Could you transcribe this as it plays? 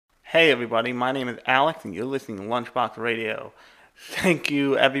Hey everybody, my name is Alex and you're listening to Lunchbox Radio. Thank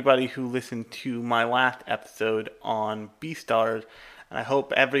you everybody who listened to my last episode on Beastars, and I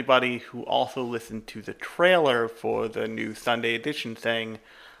hope everybody who also listened to the trailer for the new Sunday edition thing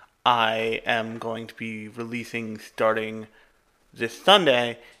I am going to be releasing starting this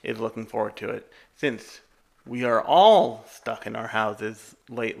Sunday is looking forward to it. Since we are all stuck in our houses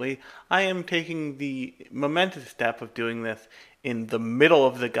lately, I am taking the momentous step of doing this in the middle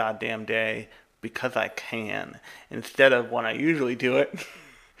of the goddamn day because I can, instead of when I usually do it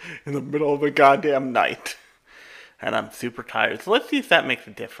in the middle of the goddamn night. And I'm super tired. So let's see if that makes a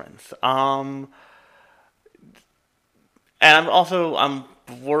difference. And I'm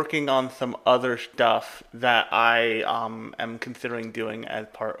working on some other stuff that I am considering doing as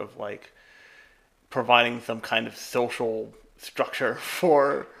part of like providing some kind of social structure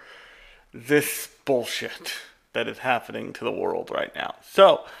for this bullshit that is happening to the world right now.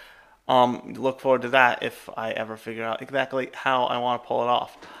 So, look forward to that if I ever figure out exactly how I want to pull it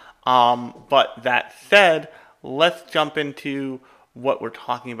off. But that said, let's jump into what we're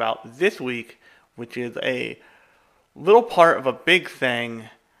talking about this week, which is a little part of a big thing,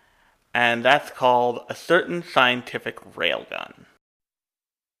 and that's called a certain scientific railgun.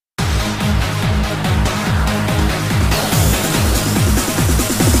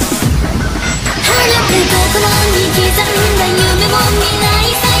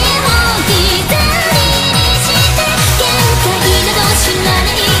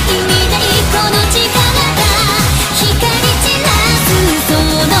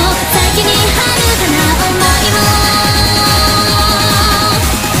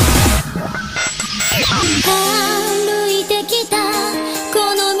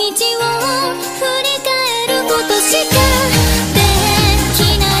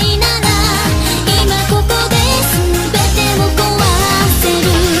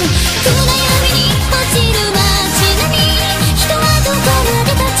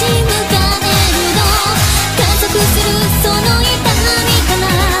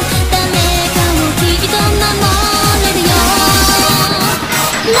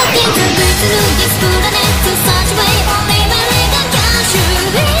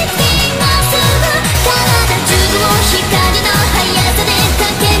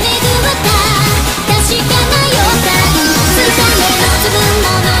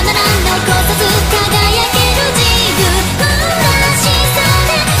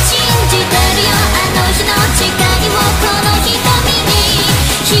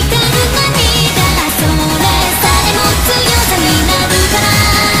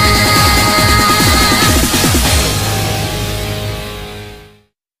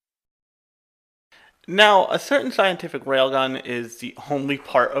 Now, a certain scientific railgun is the only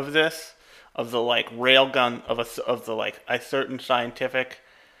part of this, of the like railgun of the like a certain scientific,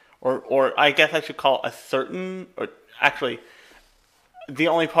 or I guess I should call a certain, or actually, the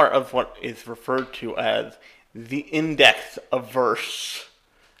only part of what is referred to as the index of verse,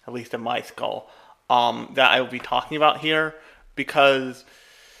 at least in my skull, that I will be talking about here, because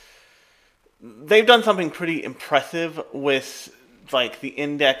they've done something pretty impressive with like the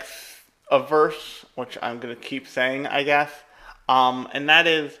index of verse, which I'm going to keep saying, I guess. And that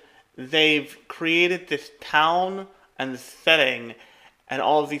is, they've created this town and this setting and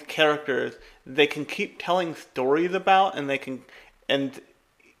all of these characters they can keep telling stories about, and in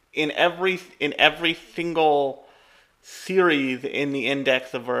every single series in the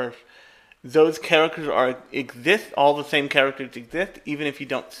index of verse, those characters all the same characters exist, even if you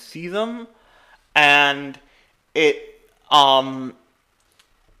don't see them. And it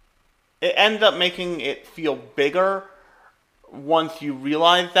ends up making it feel bigger once you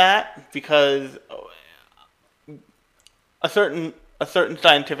realize that, because a certain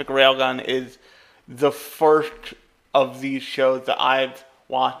scientific railgun is the first of these shows that I've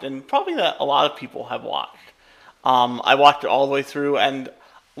watched, and probably that a lot of people have watched. I watched it all the way through, and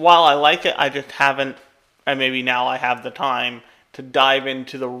while I like it, I just haven't, and maybe now I have the time to dive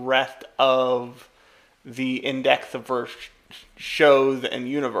into the rest of the index of verse shows and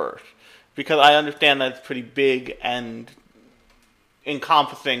universe, because I understand that it's pretty big and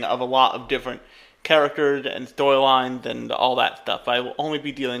encompassing of a lot of different characters and storylines and all that stuff. I will only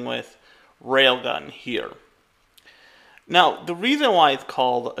be dealing with Railgun here. Now, the reason why it's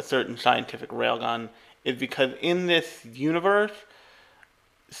called a certain scientific railgun is because in this universe,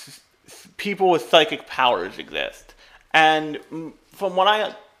 people with psychic powers exist, and from what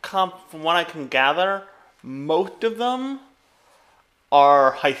I can gather, most of them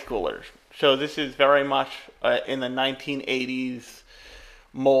are high schoolers. So this is very much in the 1980s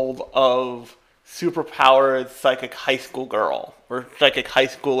mold of superpowered psychic high school girl or psychic high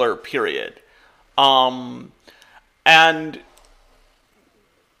schooler. Period. Um, and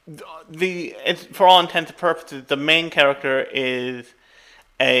it's for all intents and purposes, the main character is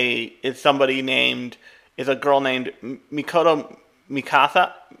a girl named Mikoto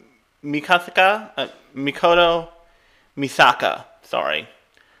Mikasa Mikoto Misaka. Sorry.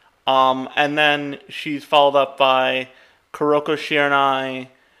 And then she's followed up by Kuroko Shiranai,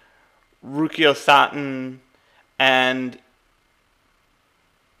 Rukio Satin, and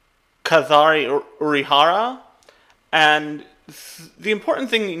Kazari Urihara. And the important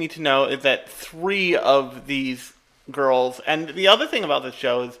thing you need to know is that 3 of these girls, and the other thing about this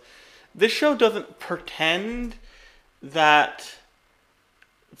show doesn't pretend that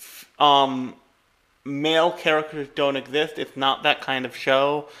male characters don't exist. It's not that kind of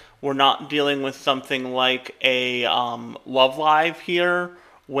show. We're not dealing with something like a Love Live here,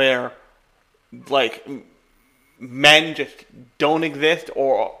 where like men just don't exist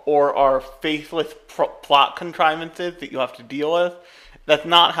or are faceless plot contrivances that you have to deal with. That's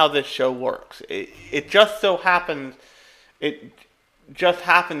not how this show works. It just happens to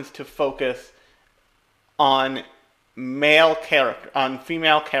focus on female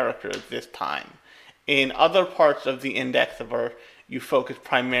characters this time. In other parts of the Indexiverse, you focus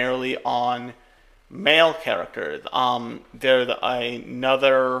primarily on male characters. There's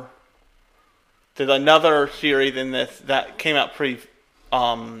another series in this that came out pretty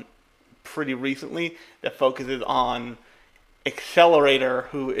recently that focuses on Accelerator,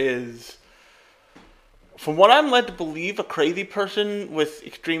 who is, from what I'm led to believe, a crazy person with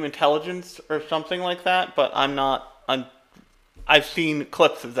extreme intelligence or something like that. But I've seen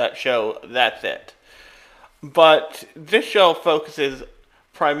clips of that show. That's it. But this show focuses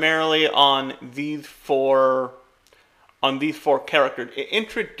primarily on these four characters. It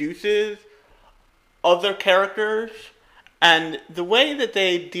introduces other characters, and the way that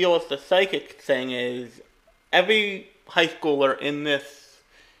they deal with the psychic thing is every high schooler in this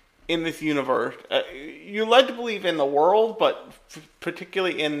universe, you're led to believe in the world, but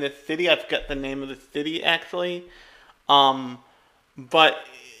particularly in this city. I forget the name of the city actually, but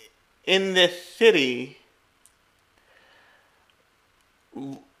in this city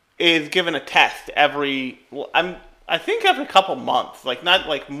is given a test I think every couple months, like not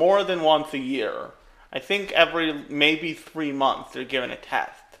like more than once a year. I think every maybe 3 months they're given a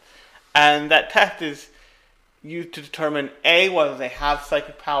test, and that test is used to determine whether they have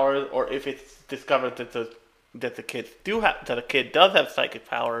psychic powers, or if it's discovered that a kid does have psychic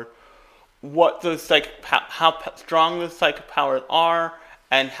powers, how strong those psychic powers are,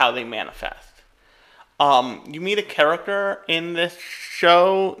 and how they manifest. You meet a character in this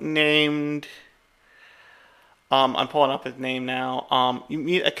show named, I'm pulling up his name now. You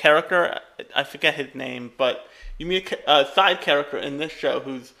meet a character, I forget his name, but you meet a side character in this show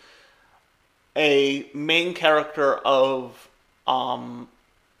who's a main character of a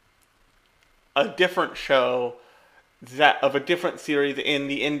different show, of a different series in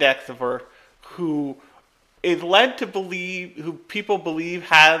the Indexiverse, who is led to believe, who people believe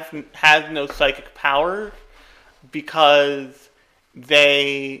has no psychic powers, because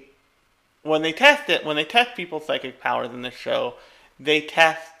when they test people's psychic powers in this show, they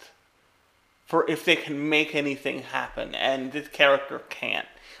test for if they can make anything happen, and this character can't.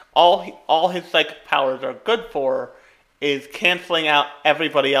 All his psychic powers are good for is canceling out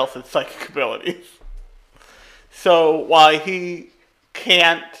everybody else's psychic abilities. So while he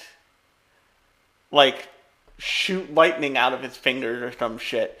can't, like, shoot lightning out of his fingers or some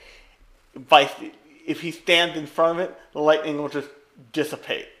shit, if he stands in front of it, the lightning will just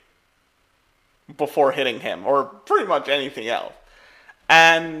dissipate before hitting him, or pretty much anything else.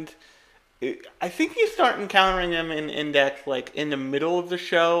 And I think you start encountering him in Index like in the middle of the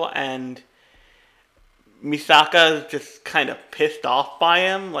show, and Misaka is just kind of pissed off by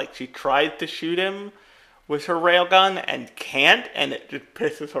him. Like, she tries to shoot him with her railgun and can't, and it just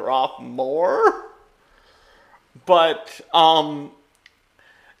pisses her off more. But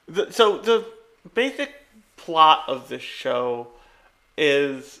the basic plot of this show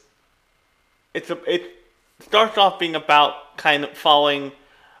is it starts off being about kind of following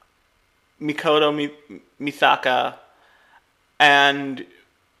Mikoto Misaka, and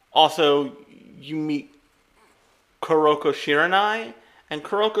also you meet Kuroko Shiranai, and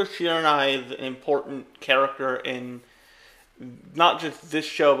Kuroko Shiranai is an important character in not just this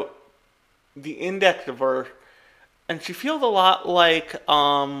show, but the Indexiverse, and she feels a lot like,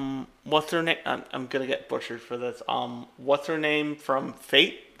 what's her name? I'm gonna get butchered for this. What's her name from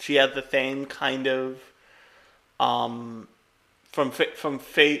Fate? She has the same kind of, from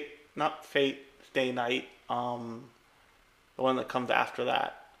Fate, not Fate Stay Night, the one that comes after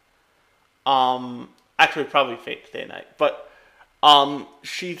that. Actually, probably Fate Stay Night, but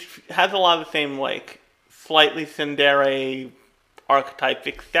she has a lot of the same like slightly tsundere archetypes,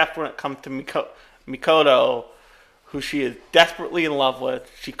 except when it comes to Mikoto, who she is desperately in love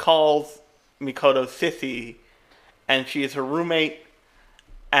with. She calls Mikoto Sissy, and she is her roommate,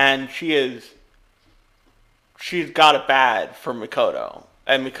 and she's got it bad for Mikoto.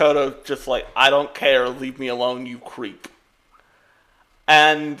 And Mikoto's just like, I don't care, leave me alone, you creep.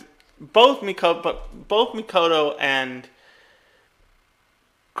 And both Mikoto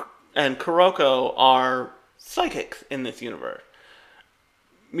and Kuroko are psychics in this universe.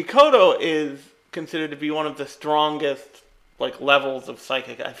 Mikoto is considered to be one of the strongest like levels of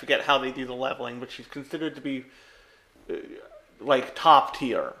psychic. I forget how they do the leveling, but she's considered to be like top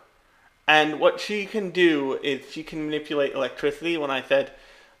tier. And what she can do is she can manipulate electricity. When I said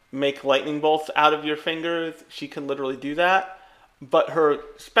make lightning bolts out of your fingers, she can literally do that. But her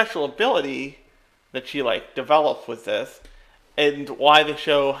special ability that she like develops with this, and why the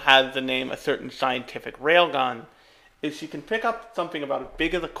show has the name A Certain Scientific Railgun, is she can pick up something about as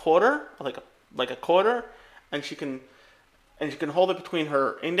big as a quarter, like a quarter, and she can hold it between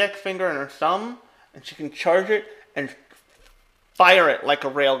her index finger and her thumb, and she can charge it and fire it like a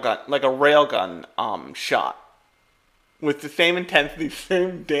railgun shot, with the same intensity,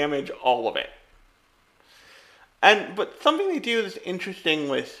 same damage, all of it. But something they do that's interesting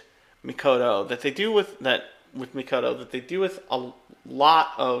with Mikoto that they do with a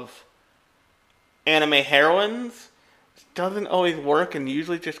lot of anime heroines doesn't always work and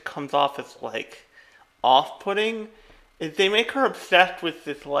usually just comes off as like off-putting, is they make her obsessed with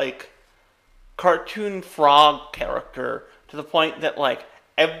this like cartoon frog character to the point that like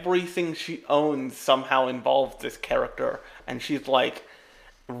everything she owns somehow involves this character, and she's like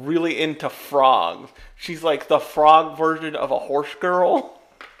really into frogs. She's like the frog version of a horse girl.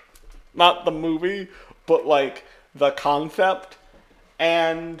 Not the movie, but like the concept.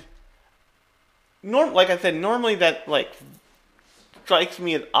 And like I said, normally that like strikes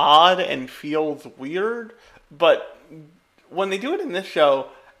me as odd and feels weird, but when they do it in this show,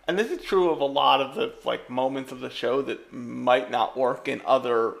 and this is true of a lot of the like moments of the show that might not work in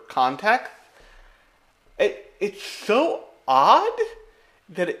other contexts, it's so odd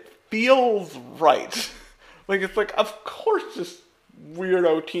that it feels right. Like it's like, of course this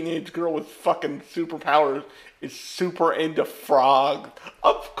weirdo teenage girl with fucking superpowers is super into frogs.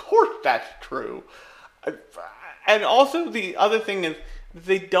 Of course that's true. And also the other thing is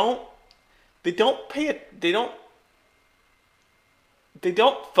they don't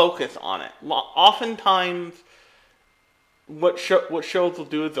focus on it. Oftentimes what shows will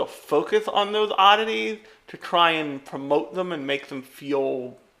do is they'll focus on those oddities to try and promote them and make them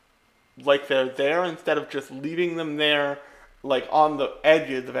feel like they're there, instead of just leaving them there like on the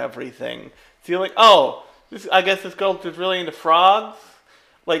edges of everything. So you're like, oh, I guess this girl's just really into frogs.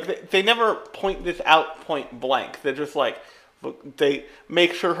 Like they never point this out point blank. They're just like, look, they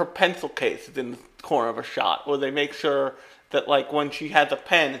make sure her pencil case is in the corner of a shot, or they make sure that like when she has a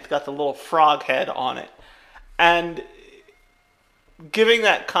pen, it's got the little frog head on it. And giving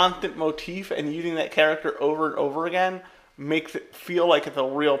that constant motif and using that character over and over again makes it feel like it's a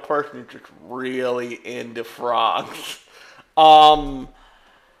real person who's just really into frogs. Now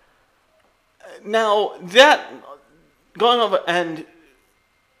that going over, and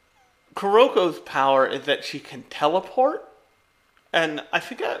Kuroko's power is that she can teleport, and I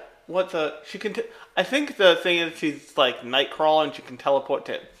forget what I think the thing is she's like Nightcrawler and she can teleport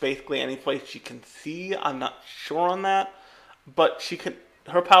to basically any place she can see. I'm not sure on that, but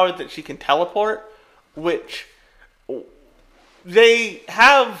her power is that she can teleport, which they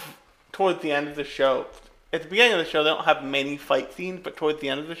have towards the end of the show. At the beginning of the show, they don't have many fight scenes, but towards the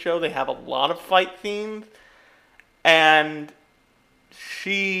end of the show, they have a lot of fight scenes. And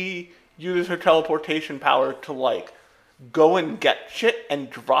she uses her teleportation power to, like, go and get shit and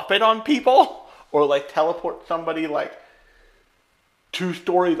drop it on people. Or, like, teleport somebody, like, 2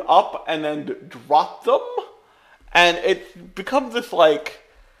 stories up and then drop them. And it becomes this, like,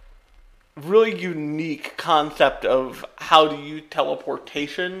 really unique concept of how to use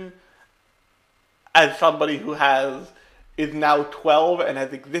teleportation as somebody who is now 12 and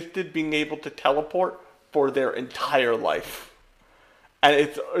has existed being able to teleport for their entire life. And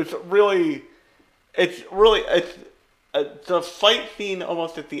it's the fight scene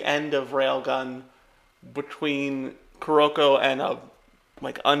almost at the end of Railgun between Kuroko and a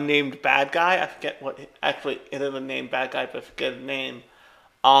like unnamed bad guy. I forget what actually it is, a named bad guy, but I forget his name.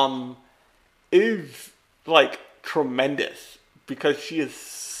 Is like tremendous because she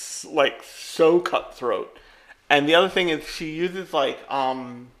is like so cutthroat. And the other thing is she uses like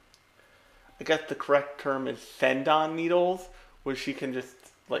I guess the correct term is send-on needles, where she can just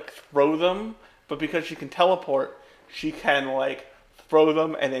like throw them, but because she can teleport, she can like throw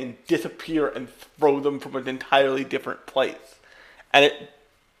them and then disappear and throw them from an entirely different place. And it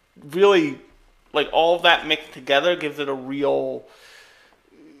really, like, all of that mixed together gives it a real,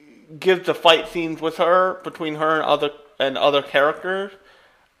 gives the fight scenes with her, between her and other characters,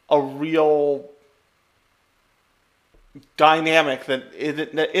 a real dynamic that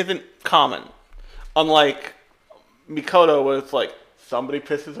isn't common. Unlike Mikoto, where it's like somebody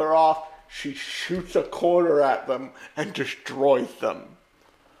pisses her off, she shoots a quarter at them and destroys them.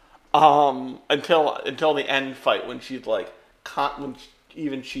 Until the end fight, when she's like,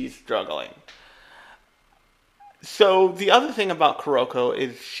 even she's struggling. So the other thing about Kuroko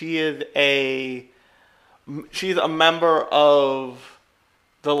is she's a member of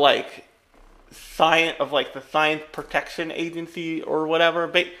the like the Science Protection Agency or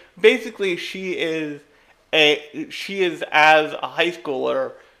whatever. Basically, she is as a high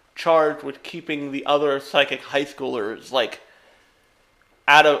schooler charged with keeping the other psychic high schoolers like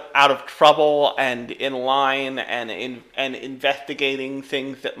out of trouble and in line and investigating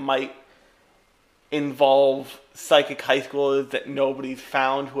things that might involve psychic high schoolers that nobody's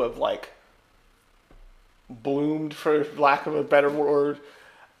found, who have like bloomed, for lack of a better word,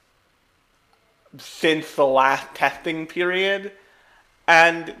 since the last testing period.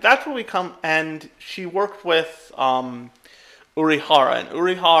 And that's where we come, and she worked with Urihara, and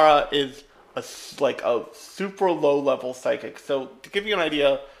Urihara is a super low level psychic. So to give you an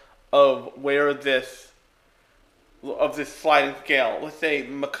idea of where this sliding scale, let's say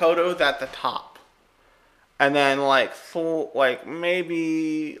Makoto's at the top, and then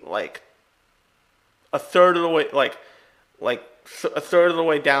maybe a third of the way, a third of the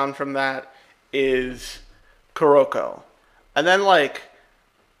way down from that is Kuroko, and then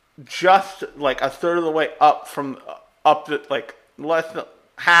just a third of the way up less than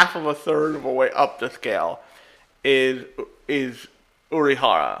half of a third of a way up the scale is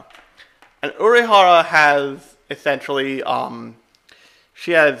Urihara. And Urihara has essentially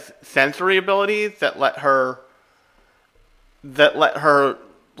she has sensory abilities that let her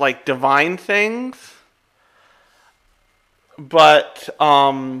divine things, but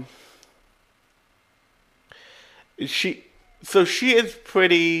she is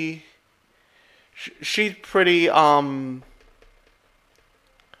pretty. She's pretty.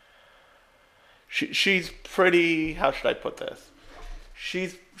 She's pretty. How should I put this?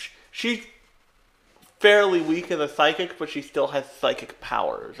 She's fairly weak as a psychic, but she still has psychic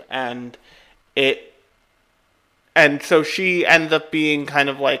powers, and so she ends up being kind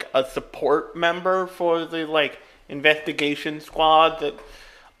of like a support member for the investigation squad that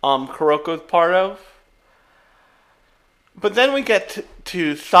Kuroko's part of. But then we get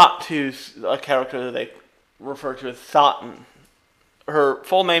to Satu's a character that they refer to as Satin. Her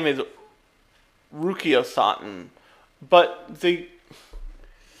full name is Rukio Satin. But the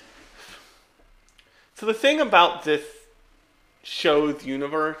thing about this show's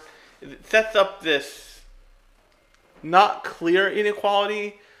universe is it sets up this not clear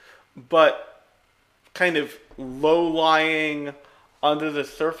inequality, but kind of low-lying, under the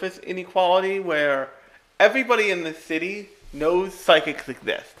surface inequality, where everybody in the city knows psychics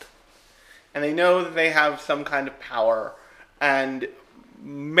exist. And they know that they have some kind of power. And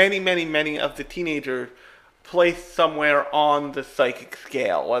many, many, many of the teenagers place somewhere on the psychic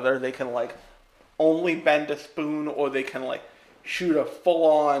scale. Whether they can only bend a spoon, or they can shoot a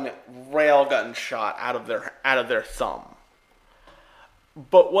full-on railgun shot out of their thumb.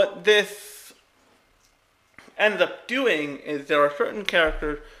 But what this ends up doing is there are certain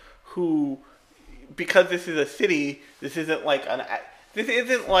characters who, because this is a city, this isn't let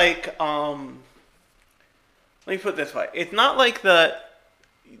me put it this way. It's not like the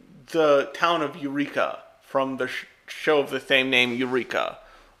town of Eureka from the show of the same name, Eureka,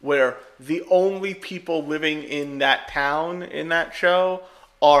 where the only people living in that town, in that show,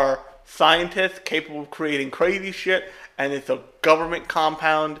 are scientists capable of creating crazy shit, and it's a government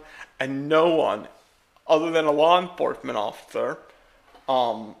compound, and no one, other than a law enforcement officer,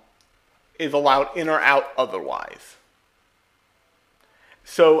 is allowed in or out otherwise.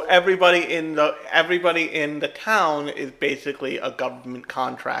 So everybody in the town is basically a government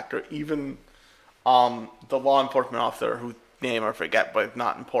contractor, even the law enforcement officer, whose name I forget, but it's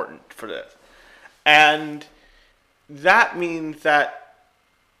not important for this. And that means that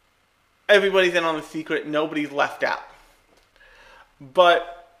everybody's in on the secret, nobody's left out.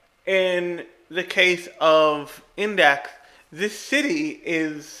 But in the case of Index, this city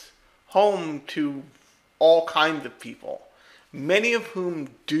is home to all kinds of people, many of whom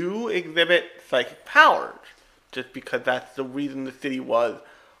do exhibit psychic powers, just because that's the reason the city was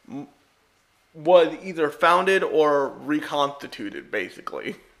either founded or reconstituted,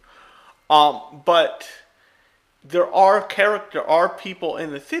 basically. But there are people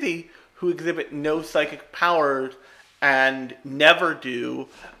in the city who exhibit no psychic powers and never do,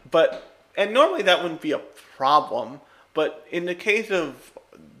 and normally that wouldn't be a problem, but in the case of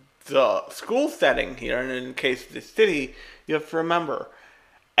the school setting here, and in the case of the city, you have to remember,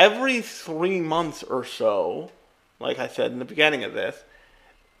 every 3 months or so, like I said in the beginning of this,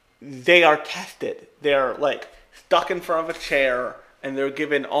 they are tested. They're like stuck in front of a chair, and they're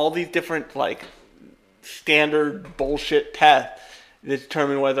given all these different like standard bullshit tests to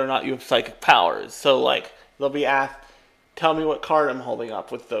determine whether or not you have psychic powers. So like they'll be asked, tell me what card I'm holding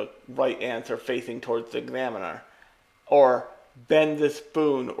up with the right answer facing towards the examiner, or bend this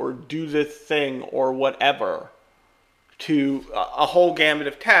spoon, or do this thing, or whatever, to a whole gamut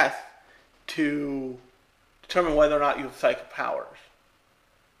of tests to determine whether or not you have psychic powers.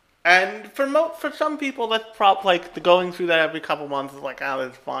 And for some people, that's like the going through that every couple months is like,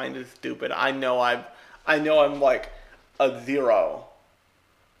 that's fine, it's stupid. I know I'm like a 0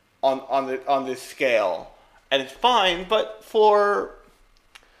 on this scale, and it's fine. But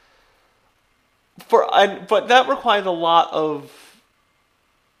but that requires a lot of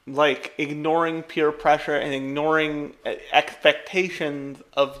like ignoring peer pressure and ignoring expectations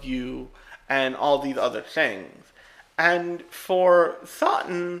of you and all these other things. And for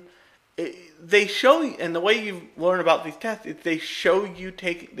Sutton, they show, and the way you learn about these tests is they show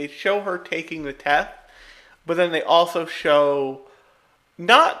her taking the test, but then they also show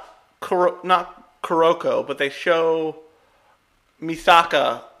not Kuroko, but they show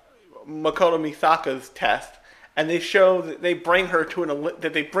Makoto Misaka's test, and they show that they bring her to an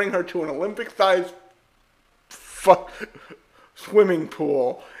Olympic-sized swimming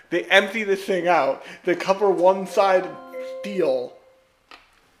pool. They empty this thing out. They cover one side in steel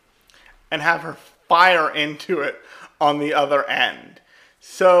and have her fire into it on the other end.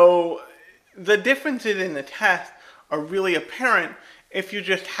 So the differences in the test are really apparent if you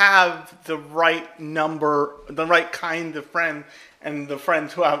just have the right number, the right kinds of friends, and the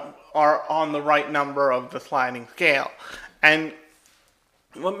friends who are on the right number of the sliding scale. And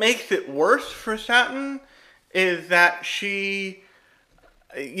what makes it worse for Saturn is that she's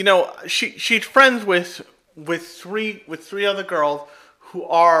friends with three other girls who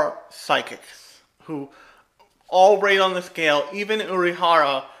are psychics, who all rate on the scale. Even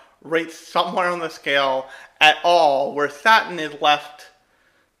Urihara rates somewhere on the scale at all, where Saturn is left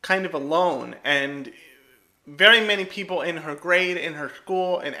kind of alone. And very many people in her grade, in her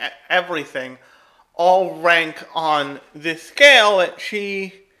school, and everything, all rank on this scale that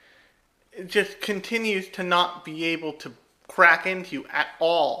she just continues to not be able to crack into at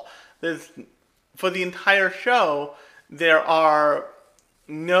all. For the entire show, there are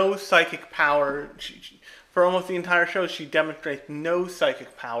no psychic powers. For almost the entire show, she demonstrates no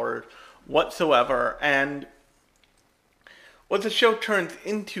psychic powers whatsoever. And what the show turns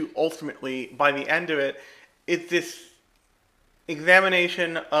into ultimately, by the end of it, is this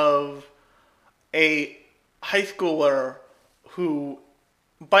examination of a high schooler who,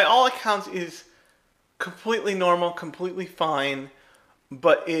 by all accounts, is completely normal, completely fine,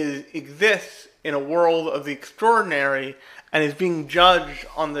 but exists in a world of the extraordinary and is being judged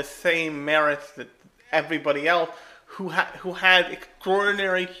on the same merits that everybody else who has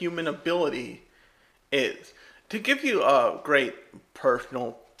extraordinary human ability is. To give you a great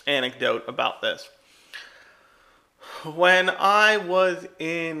personal anecdote about this, when I was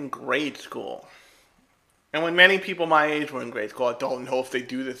in grade school, and when many people my age were in grade school, I don't know if they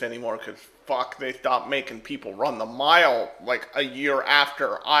do this anymore because they stopped making people run the mile like a year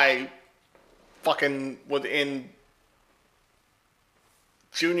after I fucking was in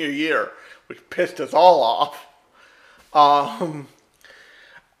junior year, which pissed us all off.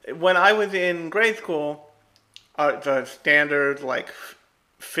 When I was in grade school, the standard like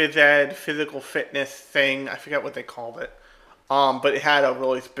phys ed, physical fitness thing, I forget what they called it, but it had a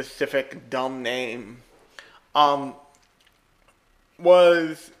really specific dumb name,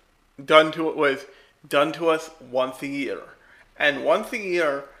 was done to us once a year. And once a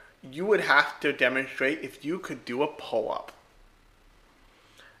year, you would have to demonstrate if you could do a pull-up.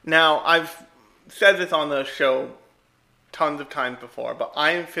 Now, I've said this on the show tons of times before, but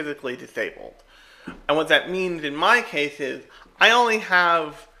I am physically disabled. And what that means in my case is I only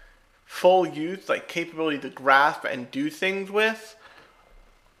have full use, like capability to grasp and do things with,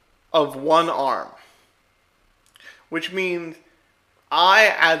 of one arm. Which means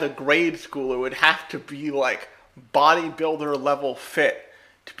I, as a grade schooler, would have to be like bodybuilder level fit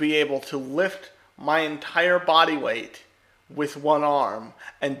to be able to lift my entire body weight with one arm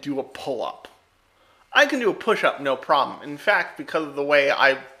and do a pull up. I can do a push up no problem. In fact, because of the way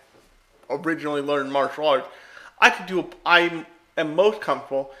I originally learned martial arts, I am most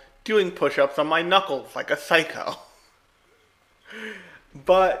comfortable doing push ups on my knuckles like a psycho.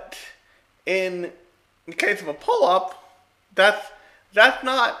 But in the case of a pull up, that's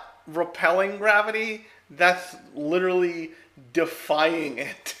not repelling gravity, that's literally defying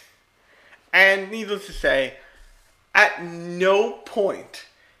it. And needless to say, at no point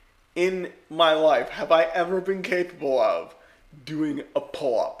in my life have I ever been capable of doing a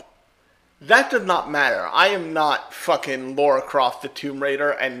pull-up. That does not matter. I am not fucking Lara Croft the Tomb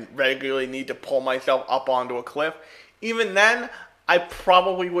Raider and regularly need to pull myself up onto a cliff. Even then, I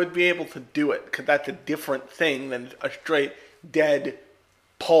probably would be able to do it, because that's a different thing than a straight, dead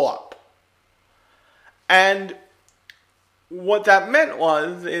pull-up. And what that meant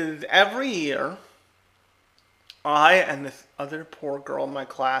is every year, I and this other poor girl in my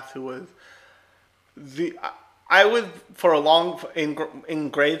class who was in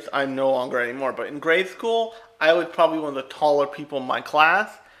grades, I'm no longer anymore, but in grade school, I was probably one of the taller people in my class,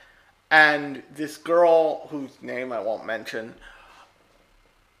 and this girl, whose name I won't mention,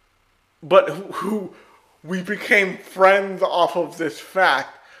 but who we became friends off of this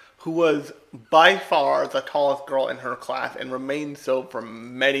fact, who was by far the tallest girl in her class and remained so for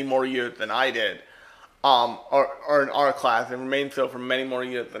many more years than I did, or in our class, and remained so for many more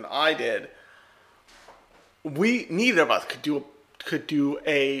years than I did. Neither of us could do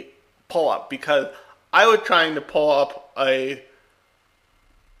a pull up, because I was trying to pull up at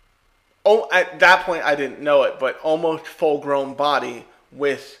that point I didn't know it, but almost full grown body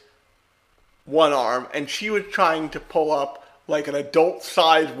with one arm, and she was trying to pull up like an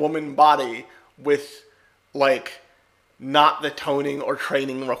adult-sized woman body with, like, not the toning or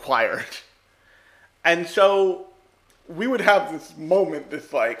training required. And so we would have this moment,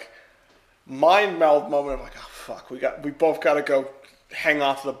 this, like, mind meld moment of like, oh, fuck, we both got to go hang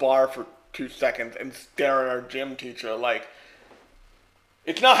off the bar for 2 seconds and stare at our gym teacher like,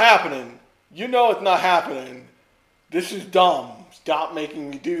 it's not happening. You know it's not happening. This is dumb. Stop making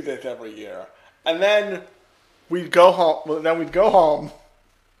me do this every year. And then we'd go home,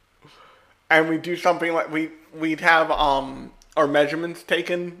 and we'd do something like, we'd have our measurements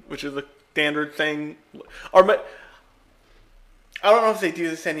taken, which is a standard thing. I don't know if they do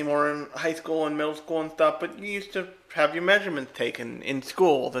this anymore in high school and middle school and stuff, but you used to have your measurements taken in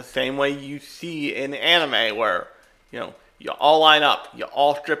school the same way you see in anime, where, you all line up, you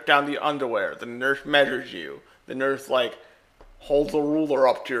all strip down to your underwear, the nurse measures you, the nurse, like, holds a ruler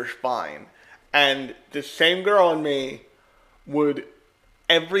up to your spine. And the same girl and me would,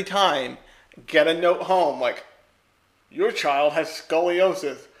 every time, get a note home, like, your child has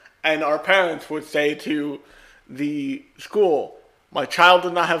scoliosis. And our parents would say to the school, my child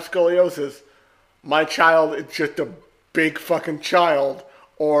does not have scoliosis. My child is just a big fucking child.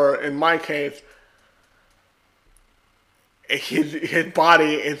 Or, in my case, his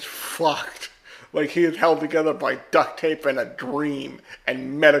body is fucked. Like, he is held together by duct tape and a dream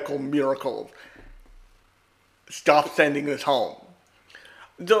and medical miracles. Stop sending this home.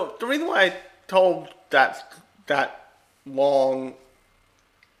 So, the reason why I told that long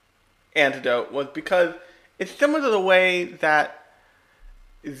antidote was because it's similar to the way that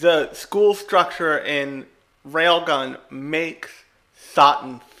the school structure in Railgun makes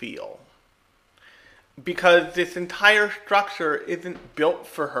Satan feel. Because this entire structure isn't built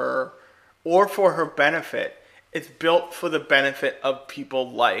for her or for her benefit. It's built for the benefit of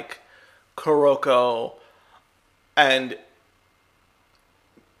people like Kuroko and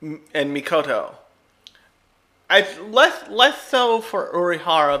Mikoto. It's less so for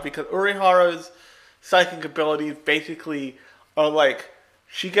Urihara, because Urihara's psychic abilities basically are like,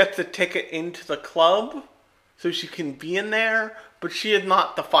 she gets a ticket into the club so she can be in there, but she is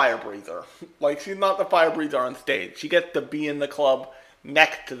not the fire breather. Like, she's not the fire breather on stage. She gets to be in the club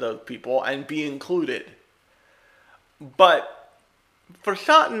next to those people and be included. But for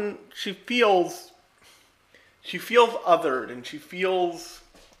Satan, she feels othered, and she feels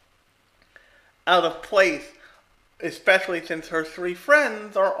out of place, especially since her 3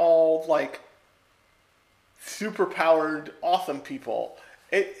 friends are all, like, super-powered, awesome people.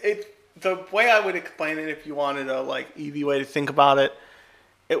 The way I would explain it, if you wanted a, like, easy way to think about it,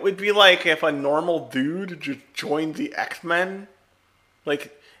 it would be like if a normal dude just joined the X-Men,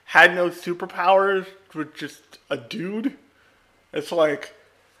 like, had no superpowers, was just a dude. It's like,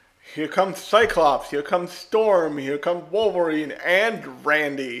 here comes Cyclops, here comes Storm, here comes Wolverine, and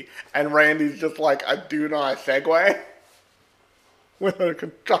Randy. And Randy's just like a dude on a Segway with a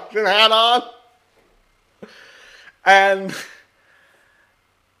construction hat on. And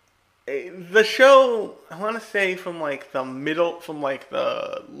the show, I want to say from like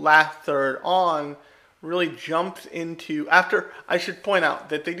the last third on, really jumps into, after, I should point out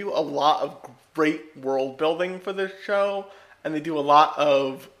that they do a lot of great world building for this show, and they do a lot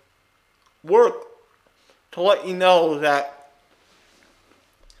of work to let you know that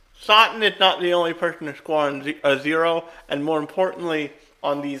Satan is not the only person to score on a zero, and more importantly,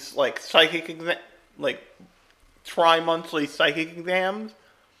 on these like tri-monthly psychic exams.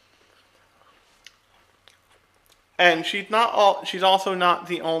 And she's also not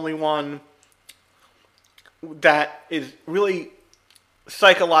the only one that is really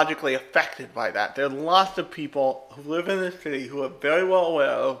psychologically affected by that. There are lots of people who live in this city who are very well aware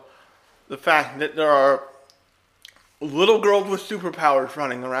of the fact that there are little girls with superpowers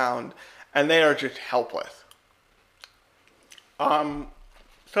running around, and they are just helpless.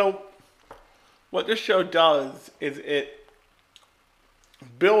 So what this show does is it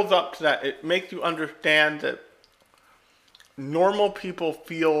builds up to that. It makes you understand that normal people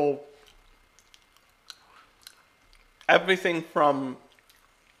feel everything from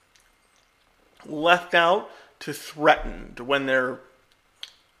left out to threatened when they're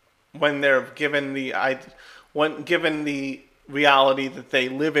given the reality that they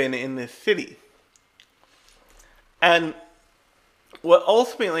live in this city. And what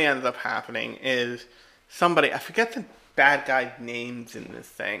ultimately ends up happening is somebody, I forget the bad guy's names in this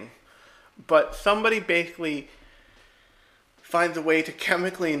thing, but somebody basically finds a way to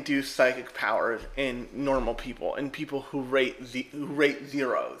chemically induce psychic powers in normal people, in people who rate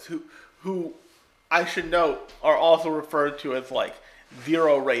zeros, who I should note are also referred to as like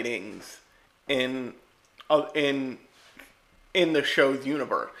zero ratings in the show's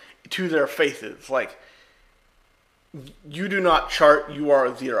universe, to their faces. Like, you do not chart, you are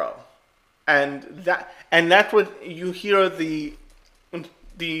a zero, and that's what you hear the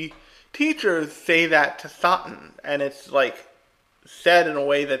teachers say that to Satan, and it's like said in a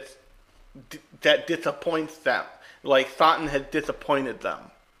way that disappoints them, like Satan has disappointed them.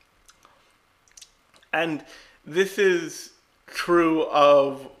 And this is true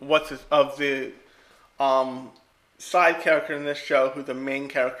of the side character in this show, who's the main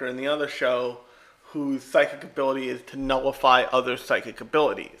character in the other show, whose psychic ability is to nullify other psychic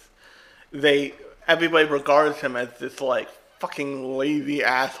abilities. Everybody regards him as this like fucking lazy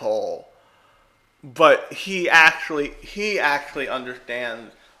asshole, but he actually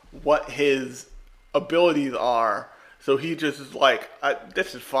understands what his abilities are. So he just is like,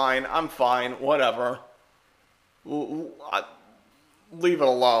 this is fine, I'm fine, whatever. Leave it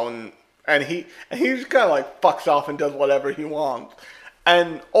alone. And he just kind of like fucks off and does whatever he wants.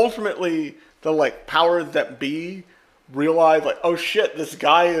 And ultimately, the like powers that be realize like, oh shit, this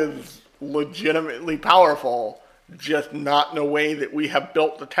guy is legitimately powerful, just not in a way that we have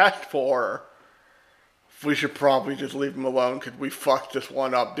built the test for. We should probably just leave him alone because we fucked this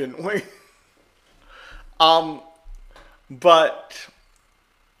one up, didn't we? But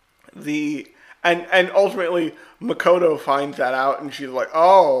and ultimately Makoto finds that out, and she's like,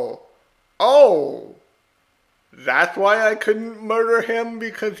 oh, that's why I couldn't murder him,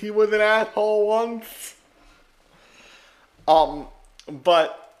 because he was an asshole once.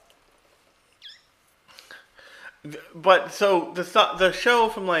 But so the show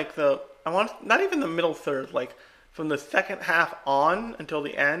from like not even the middle third, like from the second half on until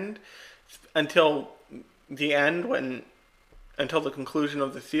the end, until the conclusion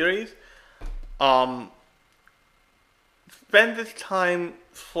of the series, spend this time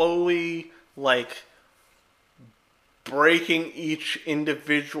slowly like breaking each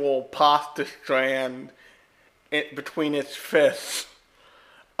individual pasta strand between its fists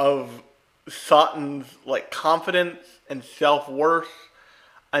of Satan's like confidence and self-worth,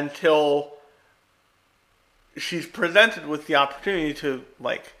 until she's presented with the opportunity to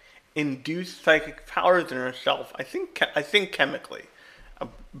like induce psychic powers in herself. I think chemically,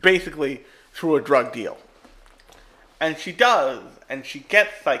 basically through a drug deal, and she does, and she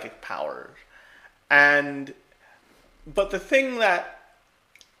gets psychic powers. But the thing that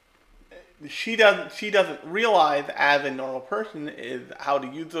she doesn't realize as a normal person is how to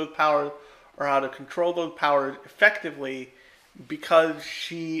use those powers or how to control those powers effectively, because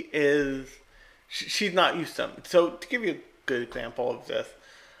she's not used to them. So to give you a good example of this,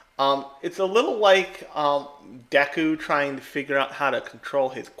 it's a little like Deku trying to figure out how to control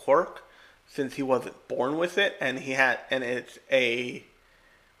his quirk, since he wasn't born with it, and it's a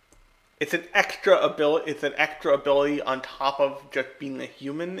it's an extra ability. It's an extra ability on top of just being a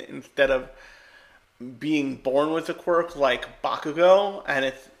human instead of being born with a quirk like Bakugo. And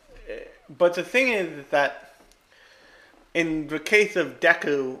it's but the thing is that in the case of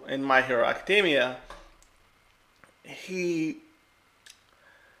Deku in My Hero Academia, he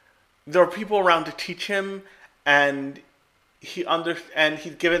there are people around to teach him, and and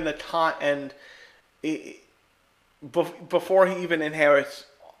he's given the time, and before he even inherits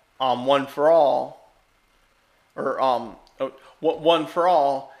One for All, or One for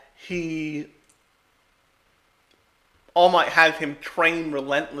All, he All Might has him train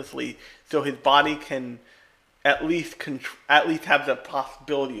relentlessly so his body can at least have the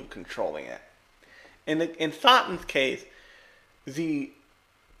possibility of controlling it. In Satan's case, the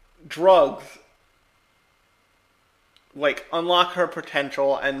drugs like unlock her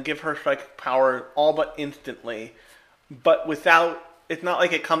potential and give her psychic power all but instantly, but without it's not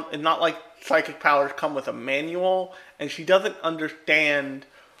like psychic powers come with a manual, and she doesn't understand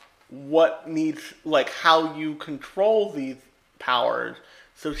what needs like how you control these powers,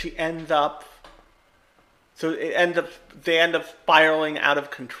 so they end up spiraling out of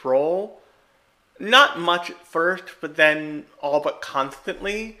control. Not much at first, but then all but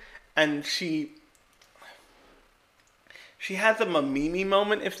constantly. And she has a Mamimi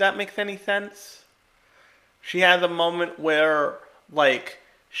moment, if that makes any sense. She has a moment where, like,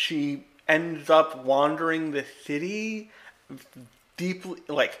 she ends up wandering the city deeply,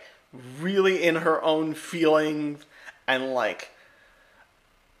 like, really in her own feelings, and, like,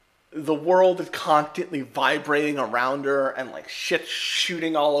 the world is constantly vibrating around her, and, like, shit's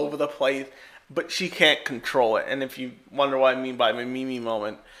shooting all over the place, but she can't control it. And if you wonder what I mean by Mimimi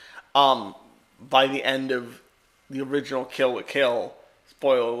moment, by the end of the original Kill la Kill,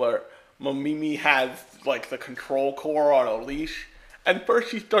 spoiler alert, Mimimi has like the control core on a leash, and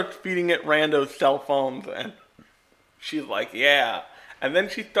first she starts feeding it rando cell phones, and she's like, yeah, and then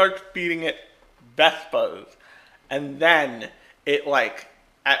she starts feeding it Vespas, and then it like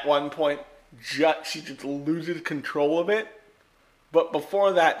at one point she just loses control of it, but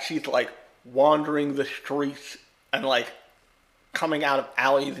before that she's like wandering the streets and like coming out of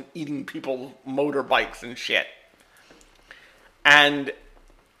alleys and eating people's motorbikes and shit. And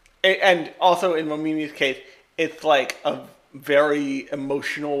also in Mamimi's case, it's like a very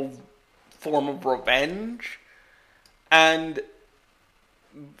emotional form of revenge, and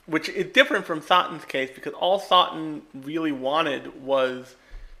which is different from Satan's case, because all Satan really wanted was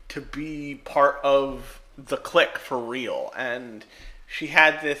to be part of the clique for real. And she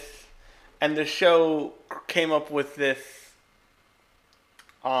had this, and the show came up with this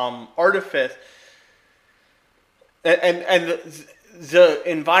artifice, and the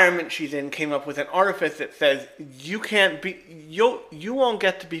environment she's in came up with an artifice that says you won't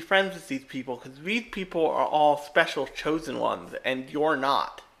get to be friends with these people because these people are all special chosen ones and you're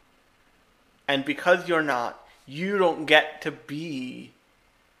not, and because you're not, you don't get to be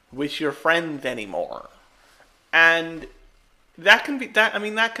with your friends anymore. And that can be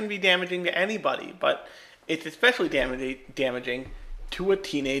damaging to anybody, but it's especially damaging to a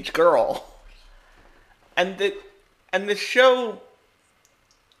teenage girl. And the show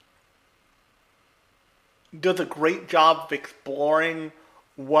does a great job of exploring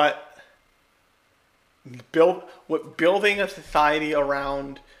what building a society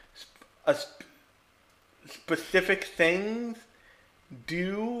around specific things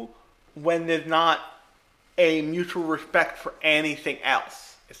do when there's not a mutual respect for anything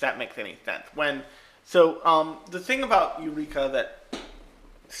else, if that makes any sense. The thing about Eureka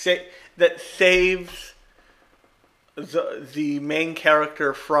that saves the main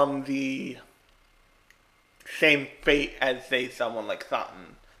character from the same fate as, say, someone like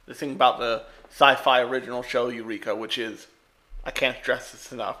Satan. The thing about the sci-fi original show Eureka, which is, I can't stress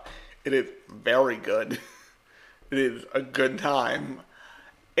this enough, it is very good. It is a good time.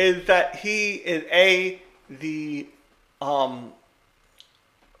 Is that he is the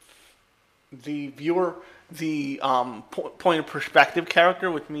viewer, point of perspective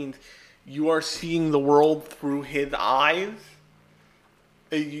character, which means you are seeing the world through his eyes.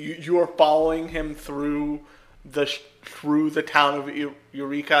 You are following him through the town of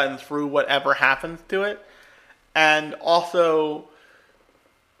Eureka and through whatever happens to it. And also,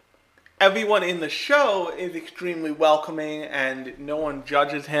 everyone in the show is extremely welcoming and no one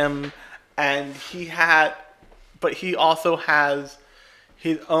judges him. And but he also has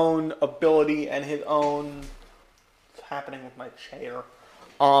his own ability and his own... What's happening with my chair?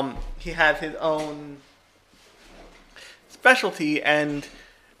 He has his own specialty and,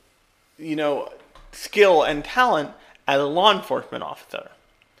 skill and talent as a law enforcement officer.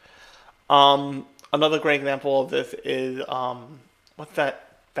 Another great example of this is what's that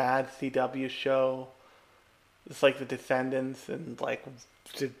bad CW show? It's like The Descendants, and like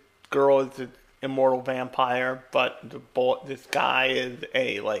the girl is an immortal vampire, but this guy is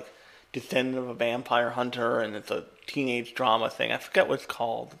a like descendant of a vampire hunter, and it's a teenage drama thing. I forget what it's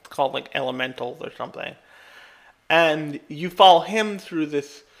called. It's called like Elementals or something. And you follow him through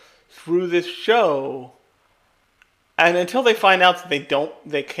this show, and until they find out that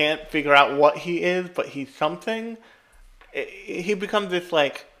they can't figure out what he is, but he's something. He becomes this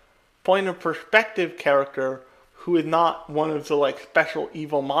like point of perspective character who is not one of the like special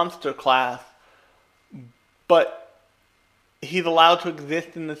evil monster class, but he's allowed to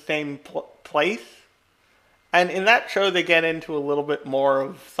exist in the same place. And in that show, they get into a little bit more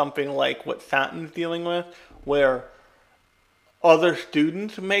of something like what Satin's dealing with, where other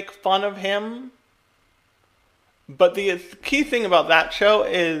students make fun of him. But the key thing about that show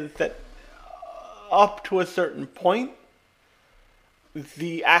is that up to a certain point,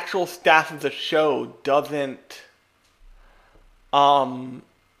 the actual staff of the show doesn't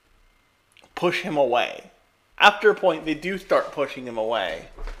push him away. After a point, they do start pushing him away,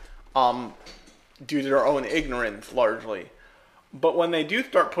 due to their own ignorance, largely. But when they do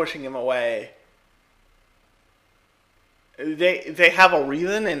start pushing him away, they have a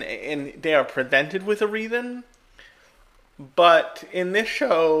reason, and they are presented with a reason. But in this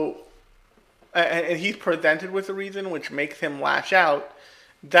show, and he's presented with a reason, which makes him lash out.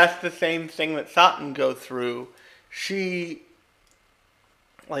 That's the same thing that Satin goes through. She,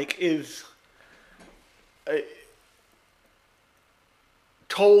 like, is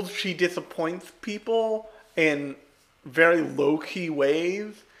told she disappoints people in very low-key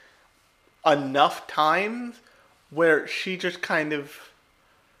ways enough times where she just kind of,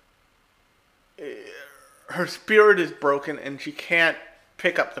 her spirit is broken and she can't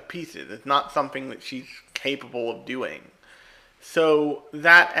pick up the pieces. It's not something that she's capable of doing. So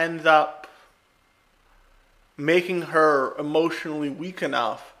that ends up making her emotionally weak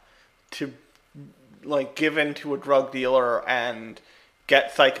enough to like give in to a drug dealer and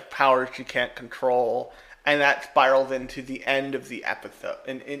get psychic powers she can't control, and that spirals into the end of the episode,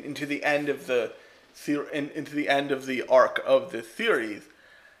 into the end of the into the end of the arc of this series,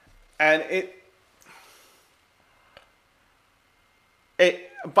 and at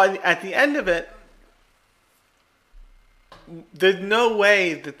the end of it, there's no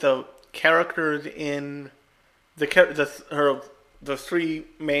way that the characters in the three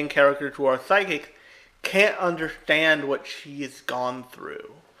main characters who are psychic can't understand what she has gone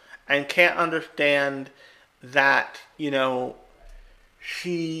through, and can't understand that, you know,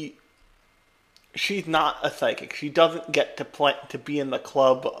 she's not a psychic. She doesn't get to be in the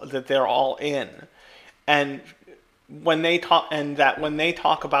club that they're all in, and when they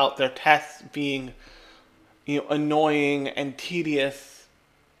talk about their tests being, you know, annoying and tedious,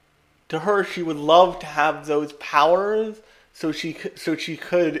 to her she would love to have those powers so she could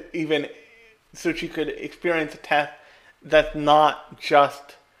experience a test that's not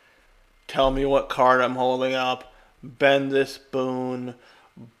just tell me what card I'm holding up, bend this spoon,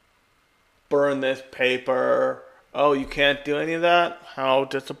 burn this paper. Oh, you can't do any of that? How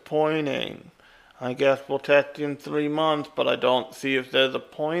disappointing. I guess we'll test you in 3 months, but I don't see if there's a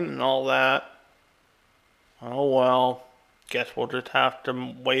point in all that. Oh well, guess we'll just have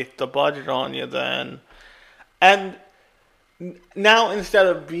to waste the budget on you then. And now, instead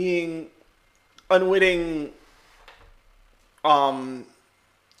of being unwitting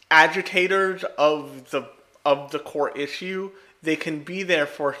agitators of the core issue, they can be there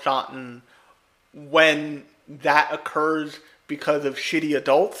for Satin when that occurs because of shitty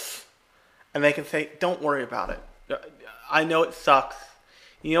adults, and they can say, don't worry about it. I know it sucks.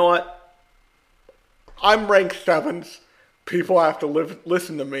 You know what? I'm ranked 7th. People have to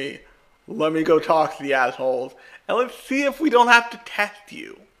listen to me. Let me go talk to the assholes, and let's see if we don't have to test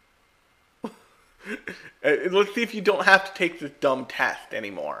you. Let's see if you don't have to take this dumb test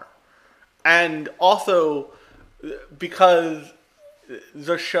anymore. And also, because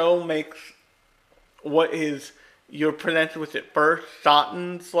the show makes what is you're presented with at first,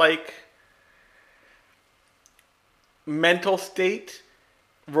 Satin's like mental state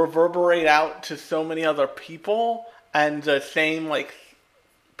reverberate out to so many other people, and the same like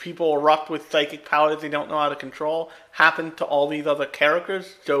people erupt with psychic powers they don't know how to control happen to all these other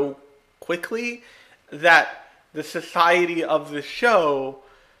characters so quickly that the society of the show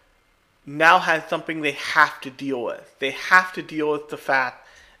now has something they have to deal with. They have to deal with the fact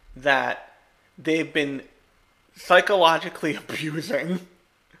that they've been psychologically abusing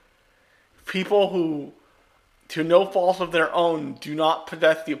people who to no fault of their own, do not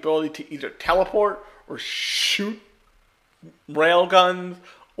possess the ability to either teleport or shoot railguns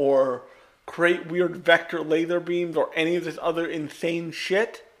or create weird vector laser beams or any of this other insane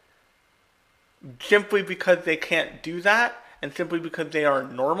shit, simply because they can't do that and simply because they are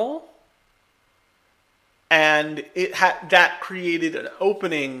normal. And that created an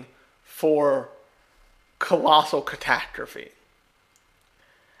opening for colossal catastrophe.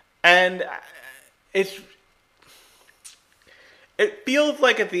 And it feels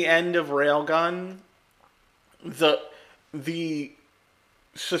like at the end of Railgun, the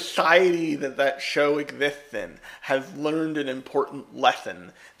society that show exists in has learned an important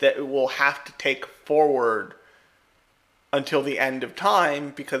lesson that it will have to take forward until the end of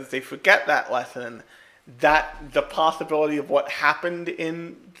time, because they forget that lesson, that the possibility of what happened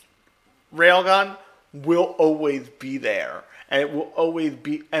in Railgun will always be there. And it will always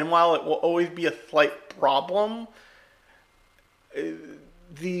be, and while it will always be a slight problem,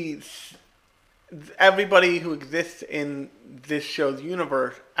 everybody who exists in this show's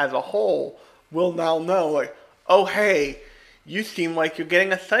universe as a whole will now know, like, oh hey, you seem like you're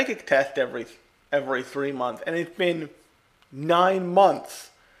getting a psychic test every 3 months, and it's been 9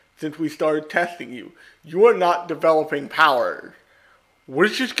 months since we started testing you. You are not developing powers. We're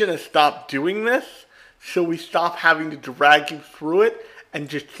just gonna stop doing this, so we stop having to drag you through it, and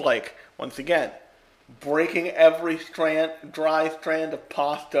just, like, once again, breaking every dry strand of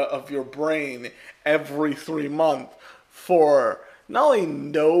pasta of your brain every 3 months for not only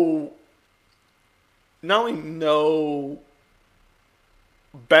no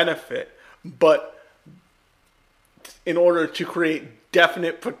benefit, but in order to create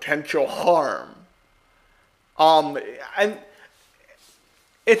definite potential harm. And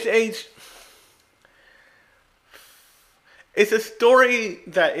it's a story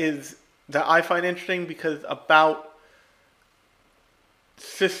that I find interesting, because about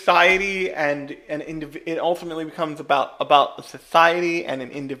society and it ultimately becomes about a society and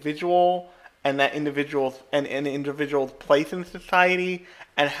an individual, and that individual's and an individual's place in society,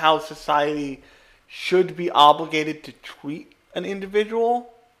 and how society should be obligated to treat an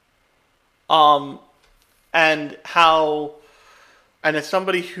individual, and as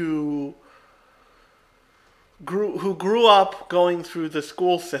somebody who grew up going through the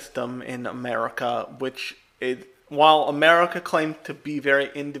school system in America, which is, while America claims to be very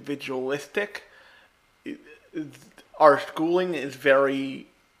individualistic, our schooling is very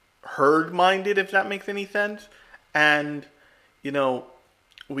herd-minded, if that makes any sense. And,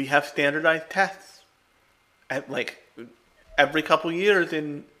 we have standardized tests. At, like, every couple years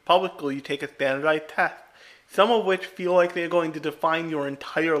in public school, you take a standardized test, some of which feel like they're going to define your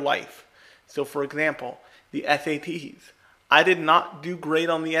entire life. So, for example, the SATs. I did not do great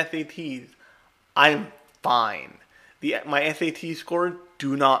on the SATs. I'm fine. My SAT scores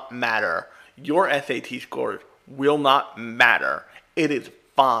do not matter. Your SAT scores will not matter. It is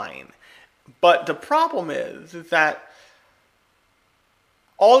fine. But the problem is that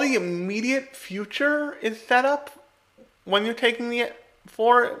all the immediate future is set up when you're taking the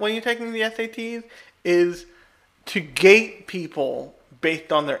SATs is to gate people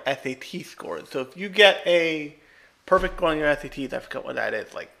based on their SAT scores. So if you get a perfect score on your SATs, I forget what that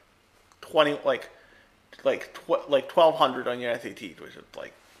is, like 1,200 on your SATs, which is,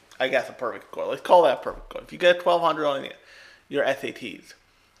 like, I guess a perfect score. Let's call that a perfect score. If you get 1,200 on your SATs,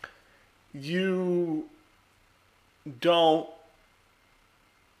 you don't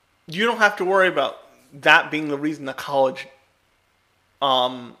have to worry about that being the reason a college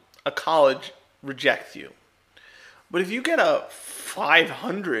rejects you. But if you get a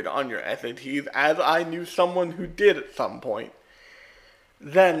 500 on your SATs, as I knew someone who did at some point,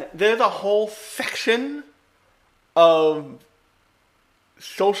 then there's a whole section of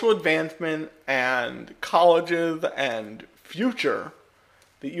social advancement and colleges and future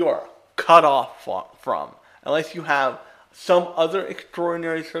that you are cut off from, unless you have some other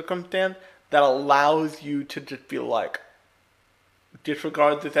extraordinary circumstance that allows you to just be like,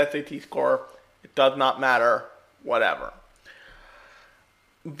 disregard this SAT score, it does not matter, whatever.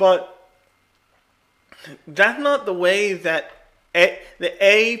 But that's not the way that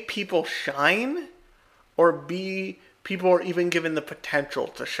people shine, or B, people are even given the potential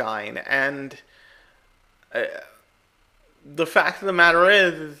to shine. And the fact of the matter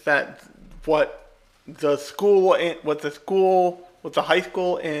is that what the high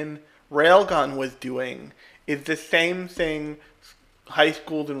school in Railgun was doing is the same thing high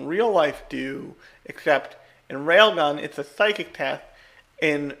schools in real life do, except in Railgun it's a psychic test.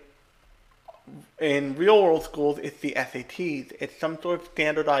 In real world schools, it's the SATs. It's some sort of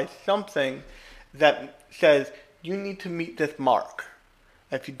standardized something that says you need to meet this mark.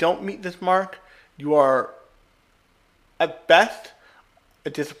 If you don't meet this mark, you are at best a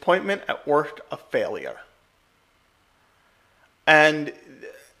disappointment, at worst a failure. And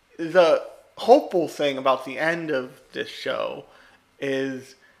the hopeful thing about the end of this show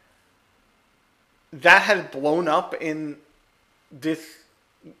is that has blown up in this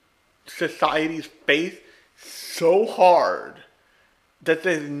society's face so hard that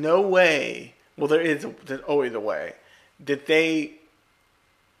there's no way, well, there's always a way, that they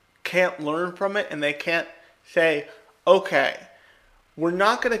can't learn from it, and they can't say, okay, we're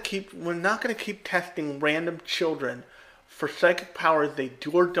not gonna keep testing random children for psychic powers they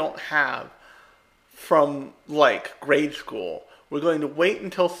do or don't have from like grade school. We're going to wait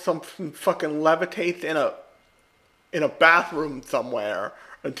until something fucking levitates in a bathroom somewhere,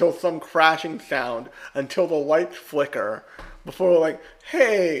 until some crashing sound, until the lights flicker, before we're like,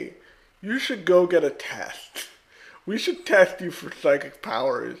 hey, you should go get a test. We should test you for psychic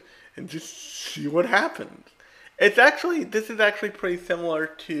powers and just see what happens. This is actually pretty similar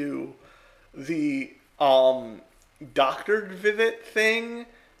to the doctor's visit thing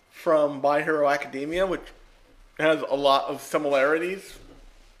from My Hero Academia, which has a lot of similarities.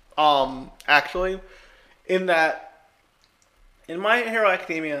 Actually, in that, in My Hero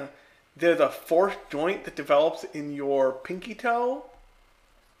Academia, there's a forced joint that develops in your pinky toe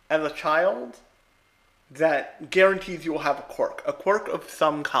as a child that guarantees you will have a quirk of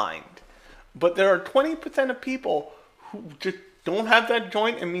some kind. But there are 20% of people who just don't have that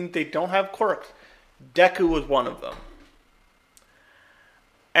joint and means they don't have quirks. Deku was one of them.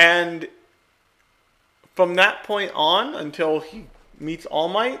 And from that point on, until he meets All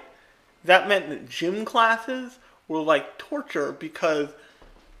Might, that meant that gym classes were like torture, because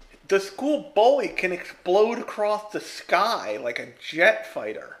the school bully can explode across the sky like a jet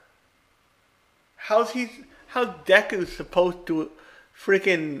fighter. How's Deku supposed to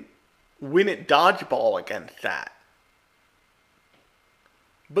freaking win at dodgeball against that?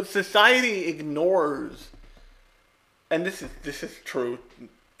 But society ignores, and this is true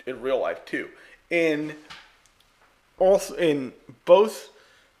in real life too. In both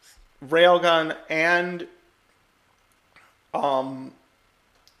Railgun and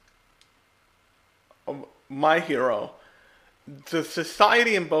My Hero, the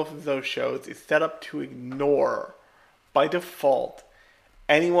society in both of those shows is set up to ignore, by default,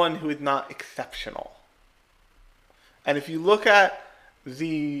 anyone who is not exceptional. And if you look at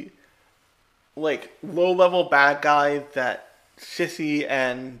the like low-level bad guys that Sissy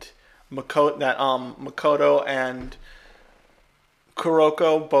and Makoto and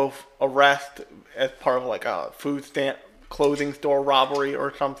Kuroko both arrest as part of like a clothing store robbery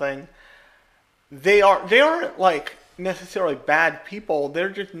or something, they aren't like necessarily bad people. They're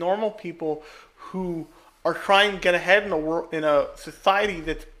just normal people who are trying to get ahead in a society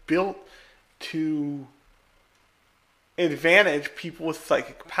that's built to advantage people with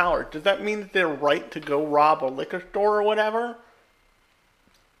psychic power. Does that mean that they're right to go rob a liquor store or whatever?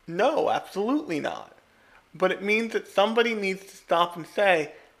 No, absolutely not. But it means that somebody needs to stop and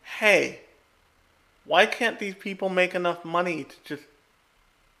say, hey, why can't these people make enough money to just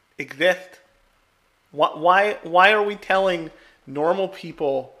exist? Why are we telling normal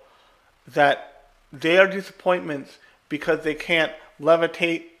people that they are disappointments because they can't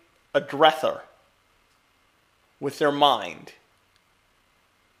levitate a dresser with their mind?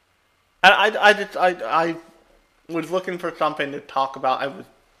 And I was looking for something to talk about. I was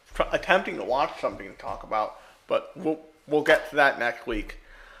attempting to watch something to talk about, but we'll get to that next week.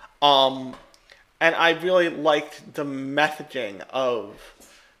 And I really liked the messaging of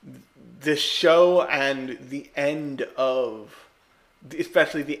this show and the end of,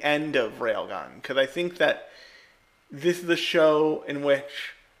 especially the end of Railgun, because I think that this is a show in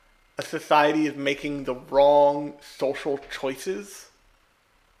which a society is making the wrong social choices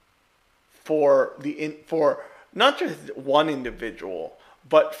for not just one individual,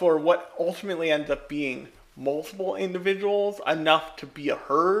 but for what ultimately ends up being multiple individuals, enough to be a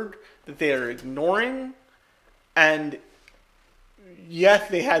herd that they are ignoring. And yes,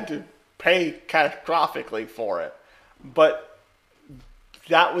 they had to pay catastrophically for it, but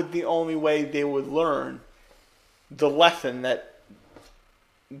that was the only way they would learn the lesson that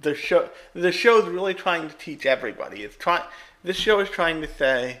the show is really trying to teach everybody. This show is trying to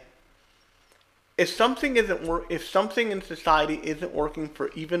say, if something in society isn't working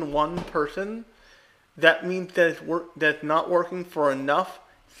for even one person, that means that that's not working for enough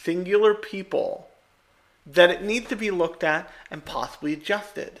singular people, that it needs to be looked at and possibly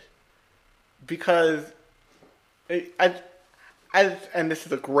adjusted. Because, and this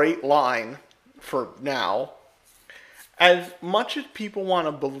is a great line for now. As much as people want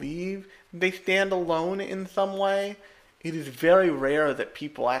to believe they stand alone in some way, it is very rare that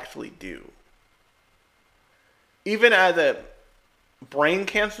people actually do. Even as a brain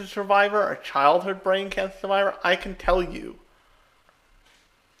cancer survivor, a childhood brain cancer survivor, I can tell you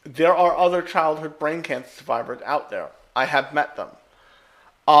there are other childhood brain cancer survivors out there. I have met them.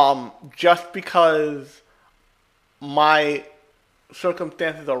 Just because my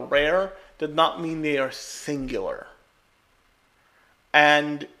circumstances are rare does not mean they are singular.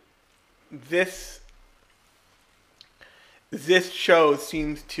 And this show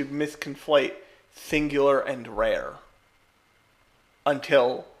seems to misconflate singular and rare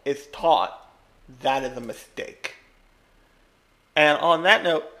until it's taught that is a mistake. And on that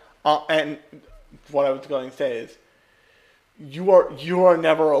note, and what I was going to say is, you are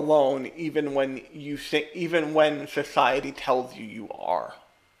never alone, even when society tells you you are.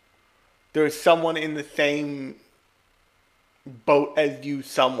 There's someone in the same boat as you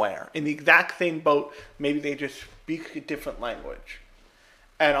somewhere, in the exact same boat. Maybe they just speak a different language.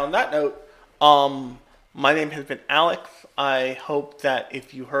 And on that note, my name has been Alex. I hope that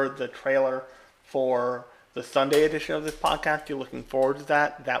if you heard the trailer for the Sunday edition of this podcast, you're looking forward to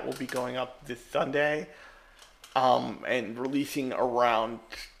that. That will be going up this Sunday, and releasing around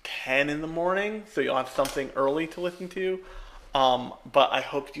 10 in the morning, so you'll have something early to listen to. But I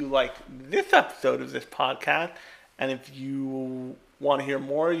hope you liked this episode of this podcast, and if you want to hear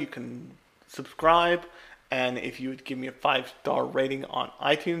more, you can subscribe, and if you would give me a 5-star rating on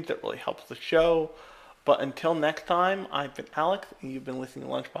iTunes, that really helps the show. But until next time, I've been Alex, and you've been listening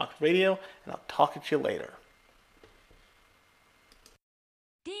to Lunchbox Radio, and I'll talk to you later.